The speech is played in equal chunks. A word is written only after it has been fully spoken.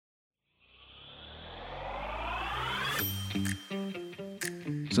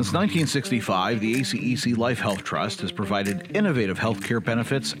Since 1965, the ACEC Life Health Trust has provided innovative healthcare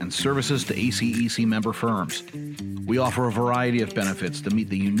benefits and services to ACEC member firms. We offer a variety of benefits to meet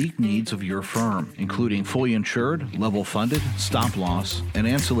the unique needs of your firm, including fully insured, level funded, stop loss, and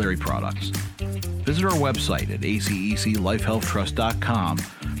ancillary products. Visit our website at aceclifehealthtrust.com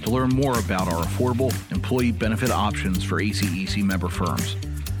to learn more about our affordable employee benefit options for ACEC member firms,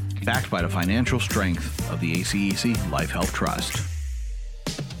 backed by the financial strength of the ACEC Life Health Trust.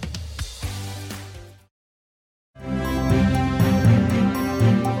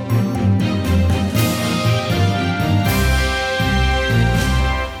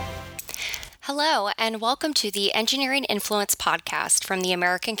 Hello, and welcome to the Engineering Influence podcast from the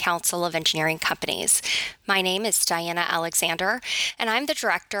American Council of Engineering Companies. My name is Diana Alexander, and I'm the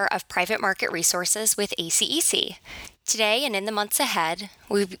Director of Private Market Resources with ACEC. Today and in the months ahead,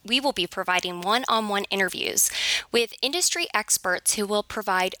 we will be providing one-on-one interviews with industry experts who will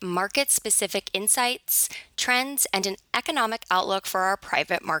provide market-specific insights, trends, and an economic outlook for our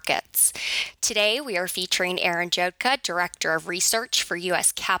private markets. Today, we are featuring Aaron Jodka, Director of Research for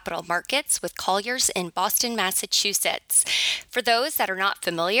U.S. Capital Markets with Colliers in Boston, Massachusetts. For those that are not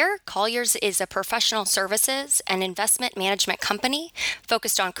familiar, Colliers is a professional services and investment management company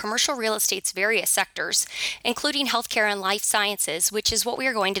focused on commercial real estate's various sectors, including healthcare and life sciences, which is what we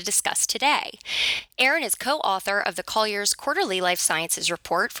are going to discuss today. Aaron is co-author of the Colliers Quarterly Life Sciences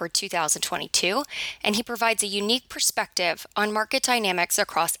Report for 2022, and he provides a unique perspective on market dynamics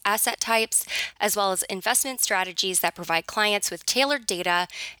across asset types, as well as investment strategies that provide clients with tailored data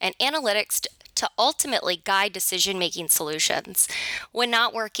and analytics to ultimately guide decision-making solutions. When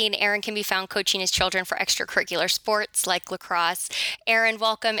not working, Aaron can be found coaching his children for extracurricular sports like lacrosse. Aaron,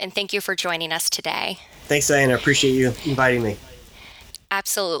 welcome, and thank you for joining us today. Thanks, Diana. I appreciate you inviting me.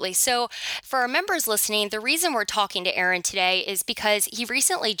 Absolutely. So for our members listening, the reason we're talking to Aaron today is because he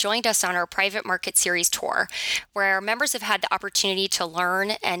recently joined us on our Private Market Series tour, where our members have had the opportunity to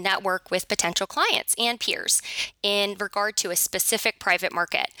learn and network with potential clients and peers in regard to a specific private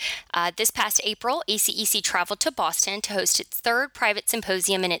market. This past April, ACEC traveled to Boston to host its third private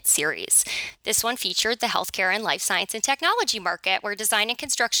symposium in its series. This one featured the healthcare and life science and technology market, where design and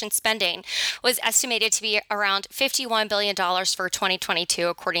construction spending was estimated to be around $51 billion for 2022,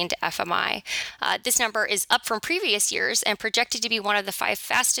 according to FMI. This number is up from previous years and projected to be one of the 5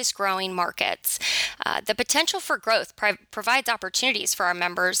 fastest growing markets. The potential for growth provides opportunities for our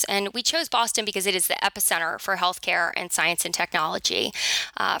members, and we chose Boston because it is the epicenter for healthcare and science and technology.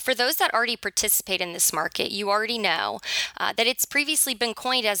 For those that already participate in this market, you already know that it's previously been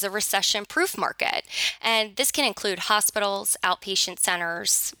coined as a recession-proof market, and this can include hospitals, outpatient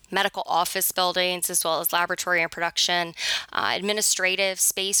centers, medical office buildings, as well as laboratory and production, administrative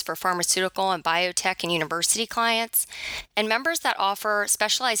space for pharmaceutical and biotech and university clients, and members that offer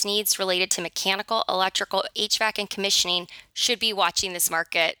specialized needs related to mechanical, electrical, HVAC, and commissioning should be watching this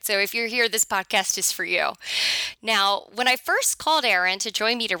market. So if you're here, this podcast is for you. Now, when I first called Aaron to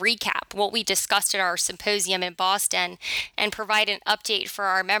join me to recap what we discussed at our symposium in Boston and provide an update for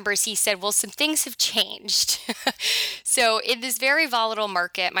our members, he said, well, some things have changed. So in this very volatile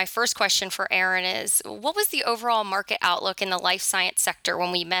market, my first question for Aaron is, what was the overall market outlook in the life science sector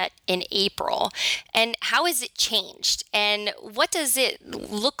when we met in April? And how has it changed? And what does it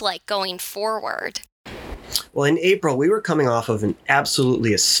look like going forward? Well, in April, we were coming off of an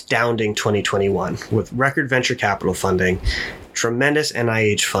absolutely astounding 2021 with record venture capital funding, tremendous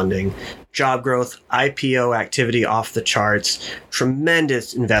NIH funding, job growth, IPO activity off the charts,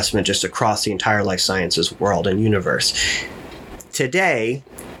 tremendous investment just across the entire life sciences world and universe. Today,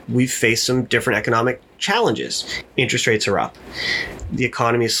 we've faced some different economic challenges. Interest rates are up. The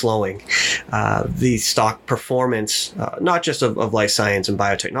economy is slowing. The stock performance, not just of life science and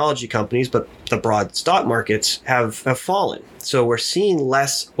biotechnology companies, but the broad stock markets have fallen. So we're seeing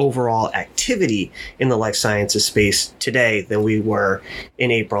less overall activity in the life sciences space today than we were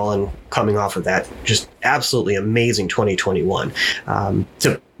in April, and coming off of that just absolutely amazing 2021.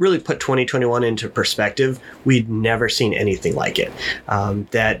 To really put 2021 into perspective, we'd never seen anything like it.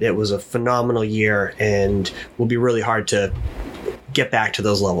 That it was a phenomenal year and will be really hard to get back to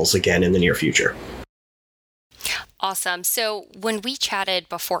those levels again in the near future. Awesome. So when we chatted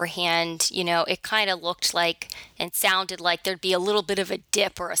beforehand, it kind of looked like and sounded like there'd be a little bit of a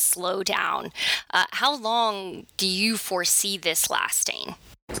dip or a slowdown. How long do you foresee this lasting?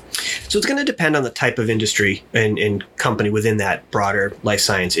 So it's going to depend on the type of industry and company within that broader life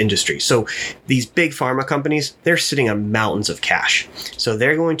science industry. So these big pharma companies, they're sitting on mountains of cash. So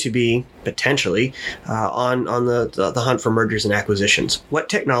they're going to be potentially on the hunt for mergers and acquisitions. What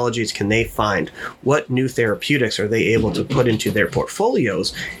technologies can they find? What new therapeutics are they able to put into their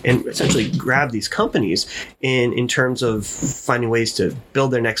portfolios and essentially grab these companies in terms of finding ways to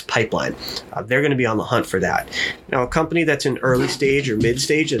build their next pipeline? They're going to be on the hunt for that. Now, a company that's in early stage or mid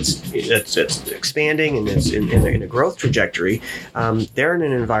stage, it's expanding and it's in a growth trajectory, they're in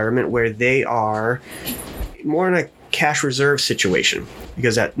an environment where they are more in a cash reserve situation,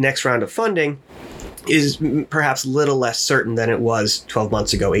 because that next round of funding is perhaps a little less certain than it was 12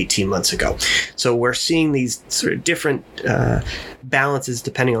 months ago, 18 months ago. So we're seeing these sort of different balances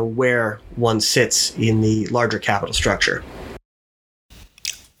depending on where one sits in the larger capital structure.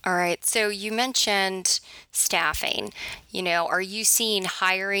 All right. So you mentioned staffing. Are you seeing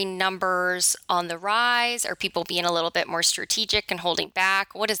hiring numbers on the rise? Are people being a little bit more strategic and holding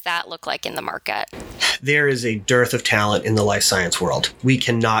back? What does that look like in the market? There is a dearth of talent in the life science world. We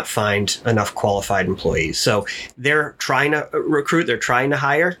cannot find enough qualified employees. So they're trying to recruit, they're trying to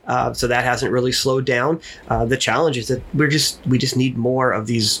hire. So that hasn't really slowed down. The challenge is that we just need more of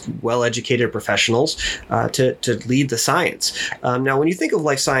these well-educated professionals to lead the science. Now, when you think of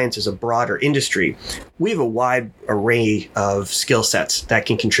life science as a broader industry, we have a wide array of skill sets that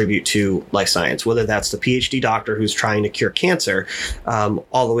can contribute to life science, whether that's the PhD doctor who's trying to cure cancer,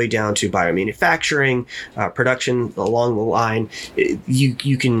 all the way down to biomanufacturing, production along the line.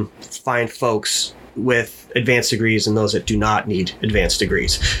 You can find folks with advanced degrees and those that do not need advanced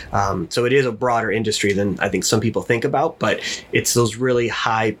degrees. So it is a broader industry than I think some people think about, but it's those really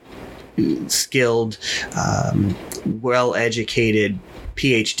high skilled, well-educated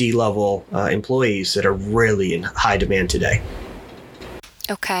PhD level employees that are really in high demand today.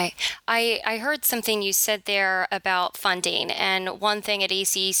 Okay. I heard something you said there about funding. And one thing at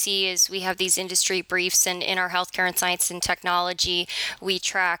ACEC is we have these industry briefs, and in our healthcare and science and technology, we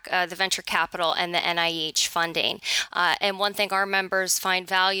track the venture capital and the NIH funding. And one thing our members find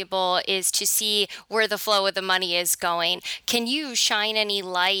valuable is to see where the flow of the money is going. Can you shine any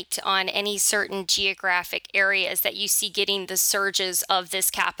light on any certain geographic areas that you see getting the surges of this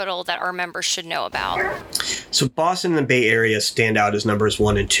capital that our members should know about? So Boston and the Bay Area stand out as numbers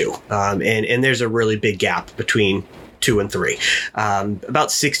 1 and 2. And there's a really big gap between 2 and 3. About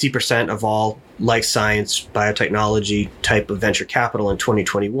 60% of all life science, biotechnology type of venture capital in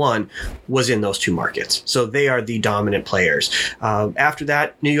 2021 was in those two markets. So they are the dominant players. After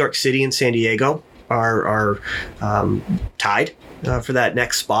that, New York City and San Diego are tied for that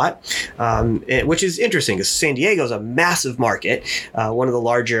next spot, which is interesting because San Diego is a massive market, one of the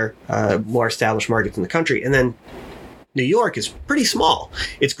larger, more established markets in the country. And then New York is pretty small.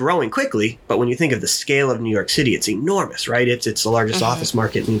 It's growing quickly, but when you think of the scale of New York City, it's enormous, right? It's the largest office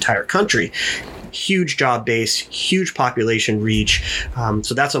market in the entire country. Huge job base, huge population reach.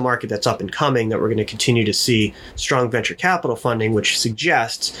 So that's a market that's up and coming that we're going to continue to see strong venture capital funding, which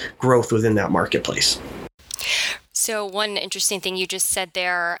suggests growth within that marketplace. So one interesting thing you just said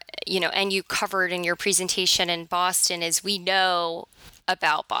there, and you covered in your presentation in Boston, is we know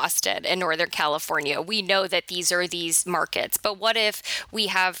about Boston and Northern California. We know that these are these markets, but what if we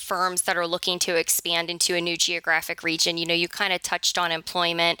have firms that are looking to expand into a new geographic region? You kind of touched on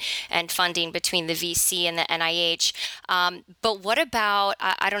employment and funding between the VC and the NIH. But what about,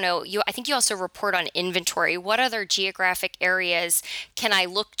 I don't know, I think you also report on inventory. What other geographic areas can I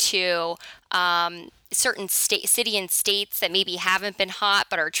look to, certain city and states that maybe haven't been hot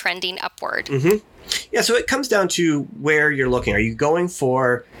but are trending upward? Mm-hmm. Yeah, so it comes down to where you're looking. Are you going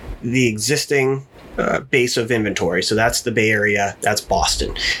for the existing base of inventory? So that's the Bay Area, that's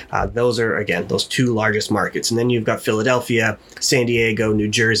Boston. Those are, again, those two largest markets. And then you've got Philadelphia, San Diego, New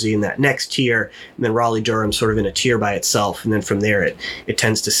Jersey in that next tier, and then Raleigh-Durham sort of in a tier by itself. And then from there, it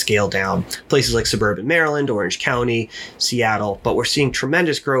tends to scale down. Places like suburban Maryland, Orange County, Seattle. But we're seeing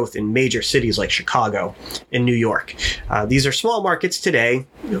tremendous growth in major cities like Chicago and New York. These are small markets today,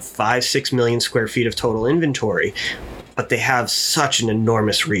 5-6 million square feet of total inventory. But they have such an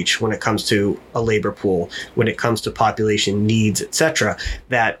enormous reach when it comes to a labor pool, when it comes to population needs, et cetera,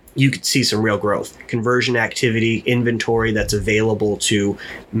 that you could see some real growth. Conversion activity, inventory that's available to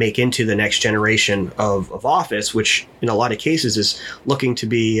make into the next generation of office, which in a lot of cases is looking to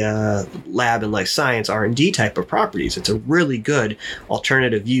be lab and life science R&D type of properties. It's a really good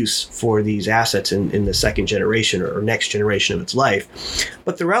alternative use for these assets in the second generation or next generation of its life.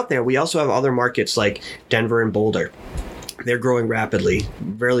 But throughout there, we also have other markets like Denver and Boulder. They're growing rapidly,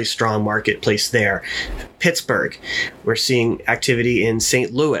 really strong marketplace there. Pittsburgh, we're seeing activity in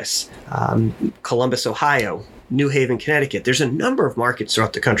St. Louis, Columbus, Ohio, New Haven, Connecticut. There's a number of markets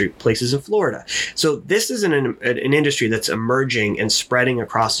throughout the country, places in Florida. So this is an industry that's emerging and spreading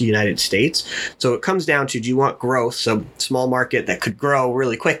across the United States. So it comes down to, do you want growth, so small market that could grow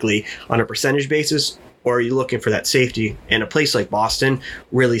really quickly on a percentage basis, or are you looking for that safety? And a place like Boston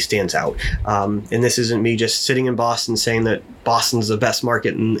really stands out. And this isn't me just sitting in Boston saying that Boston's the best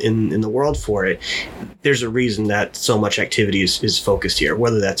market in the world for it. There's a reason that so much activity is focused here,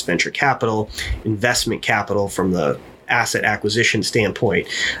 whether that's venture capital, investment capital from the asset acquisition standpoint.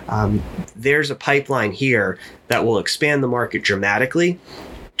 There's a pipeline here that will expand the market dramatically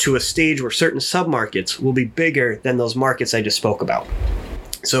to a stage where certain submarkets will be bigger than those markets I just spoke about.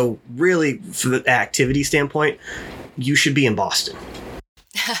 So really, from the activity standpoint, you should be in Boston.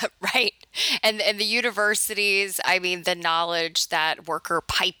 Right. And the universities, I mean, the knowledge, that worker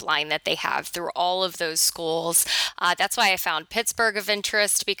pipeline that they have through all of those schools. That's why I found Pittsburgh of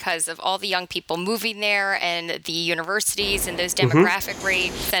interest, because of all the young people moving there and the universities and those demographic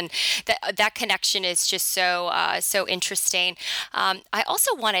rates. And that connection is just so interesting. I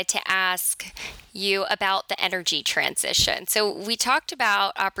also wanted to ask you about the energy transition. So we talked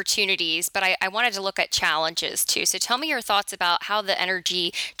about opportunities, but I wanted to look at challenges too. So tell me your thoughts about how the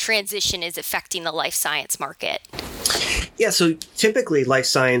energy transition is affecting the life science market. Yeah, so typically life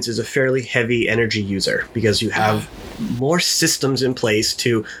science is a fairly heavy energy user because you have more systems in place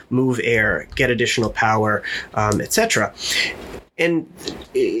to move air, get additional power, etc. And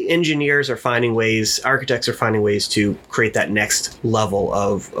engineers are finding ways, architects are finding ways to create that next level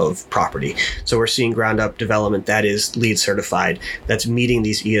of property. So we're seeing ground up development that is LEED certified, that's meeting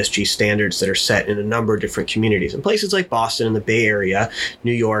these ESG standards that are set in a number of different communities. And places like Boston and the Bay Area,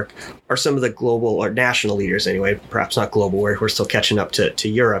 New York, are some of the global or national leaders anyway, perhaps not global, we're still catching up to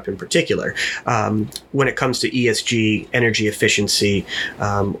Europe in particular. When it comes to ESG, energy efficiency,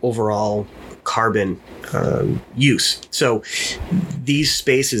 overall carbon use. So these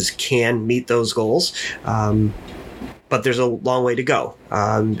spaces can meet those goals, but there's a long way to go.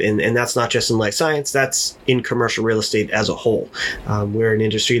 And that's not just in life science, that's in commercial real estate as a whole. We're an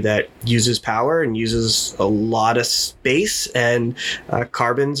industry that uses power and uses a lot of space and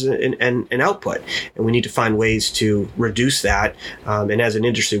carbons and output. And we need to find ways to reduce that. And as an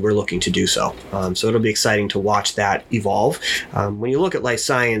industry, we're looking to do so. So it'll be exciting to watch that evolve. When you look at life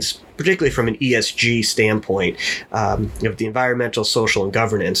science, particularly from an ESG standpoint, of the environmental, social, and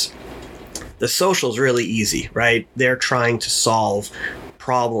governance, the social is really easy, right? They're trying to solve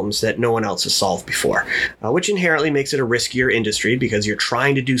problems that no one else has solved before, which inherently makes it a riskier industry because you're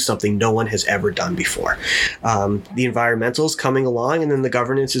trying to do something no one has ever done before. The environmental is coming along, and then the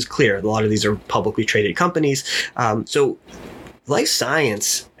governance is clear. A lot of these are publicly traded companies. So life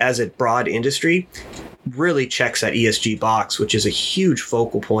science as a broad industry really checks that ESG box, which is a huge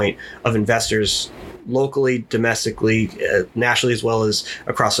focal point of investors locally, domestically, nationally, as well as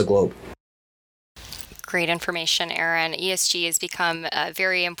across the globe. Great information, Aaron. ESG has become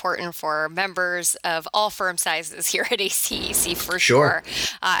very important for members of all firm sizes here at ACEC for sure,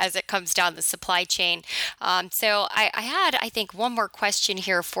 as it comes down the supply chain. So I had, I think, one more question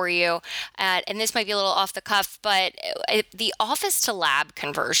here for you, and this might be a little off the cuff, but the office to lab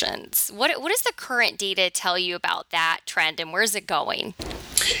conversions, what does the current data tell you about that trend, and where's it going?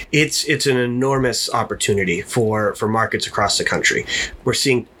 It's an enormous opportunity for markets across the country. We're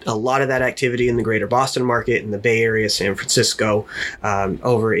seeing a lot of that activity in the greater Boston market, in the Bay Area, San Francisco,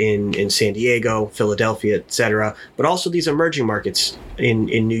 over in San Diego, Philadelphia, et cetera, but also these emerging markets in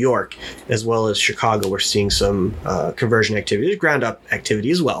New York, as well as Chicago. We're seeing some conversion activity, ground up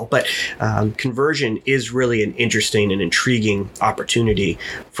activity as well, but conversion is really an interesting and intriguing opportunity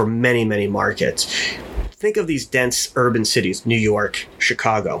for many, many markets. Think of these dense urban cities, New York,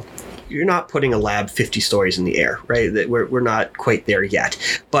 Chicago. You're not putting a lab 50 stories in the air, right? We're not quite there yet.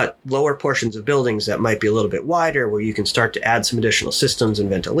 But lower portions of buildings that might be a little bit wider, where you can start to add some additional systems and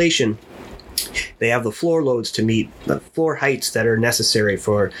ventilation, they have the floor loads to meet the floor heights that are necessary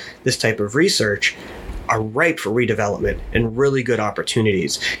for this type of research, are ripe for redevelopment and really good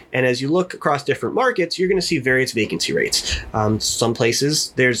opportunities. And as you look across different markets, you're going to see various vacancy rates. Some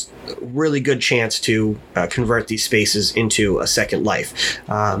places, there's a really good chance to convert these spaces into a second life.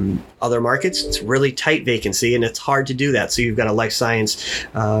 Other markets, it's really tight vacancy, and it's hard to do that. So you've got a life science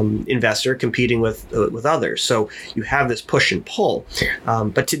investor competing with others. So you have this push and pull.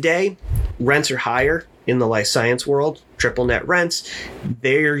 But today, rents are higher in the life science world. Triple net rents,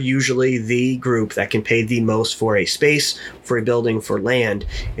 they're usually the group that can pay the most for a space, for a building, for land,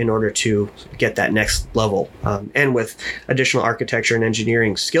 in order to get that next level. And with additional architecture and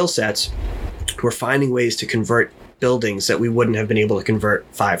engineering skill sets, we're finding ways to convert buildings that we wouldn't have been able to convert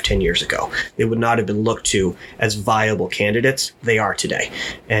 5-10 years ago. They would not have been looked to as viable candidates. They are today.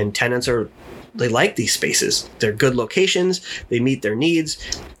 And tenants they like these spaces. They're good locations. They meet their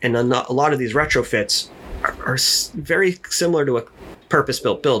needs. And a lot of these retrofits are very similar to a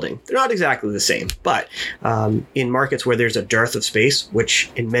purpose-built building. They're not exactly the same, but in markets where there's a dearth of space, which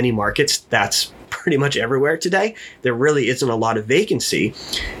in many markets, that's pretty much everywhere today, there really isn't a lot of vacancy.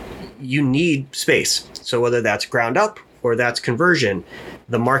 You need space. So whether that's ground up or that's conversion,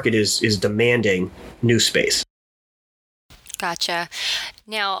 the market is demanding new space. Gotcha.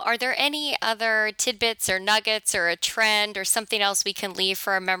 Now, are there any other tidbits or nuggets or a trend or something else we can leave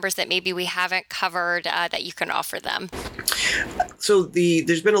for our members that maybe we haven't covered that you can offer them? So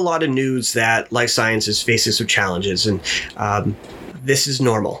there's been a lot of news that life sciences faces some challenges, and this is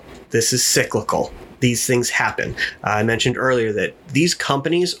normal. This is cyclical. These things happen. I mentioned earlier that these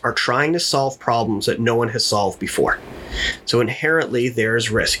companies are trying to solve problems that no one has solved before. So inherently, there's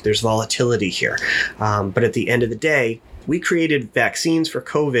risk. There's volatility here. But at the end of the day, we created vaccines for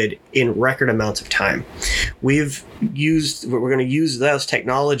COVID in record amounts of time. We're going to use those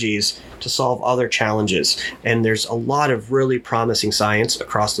technologies to solve other challenges. And there's a lot of really promising science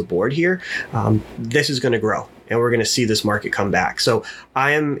across the board here. This is going to grow, and we're going to see this market come back. So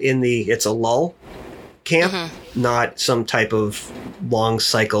I am in it's a lull camp, not some type of long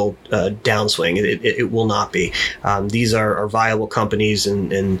cycle downswing. It will not be. These are viable companies,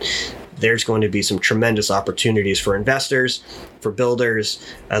 and there's going to be some tremendous opportunities for investors, for builders,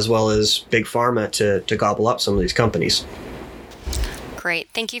 as well as big pharma to gobble up some of these companies. Great.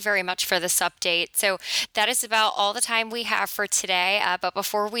 Thank you very much for this update. So that is about all the time we have for today. But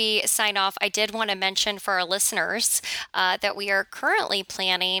before we sign off, I did want to mention for our listeners that we are currently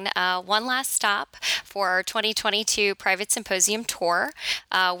planning one last stop for our 2022 Private Symposium Tour.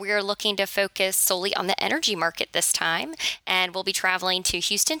 We are looking to focus solely on the energy market this time, and we'll be traveling to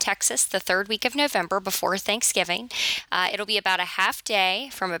Houston, Texas, the third week of November before Thanksgiving. It'll be about a half day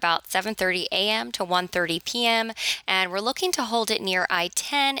from about 7:30 a.m. to 1:30 p.m., and we're looking to hold it near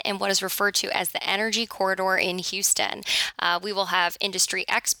I-10 in what is referred to as the Energy Corridor in Houston. We will have industry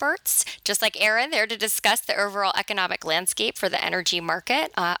experts, just like Aaron, there to discuss the overall economic landscape for the energy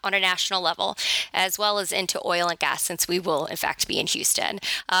market on a national level, as well as into oil and gas, since we will, in fact, be in Houston,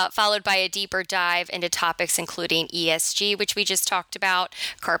 followed by a deeper dive into topics including ESG, which we just talked about,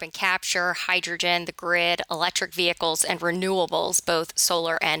 carbon capture, hydrogen, the grid, electric vehicles, and renewables, both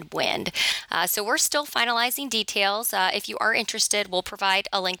solar and wind. So we're still finalizing details. If you are interested, we'll provide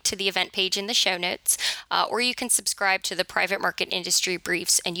a link to the event page in the show notes, or you can subscribe to the Private Market Industry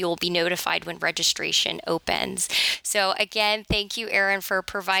Briefs, and you will be notified when registration opens. So again, thank you, Aaron, for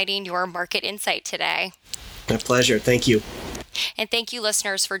providing your market insight today. My pleasure. Thank you. And thank you,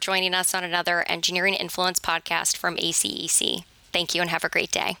 listeners, for joining us on another Engineering Influence podcast from ACEC. Thank you and have a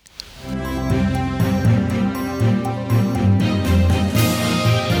great day.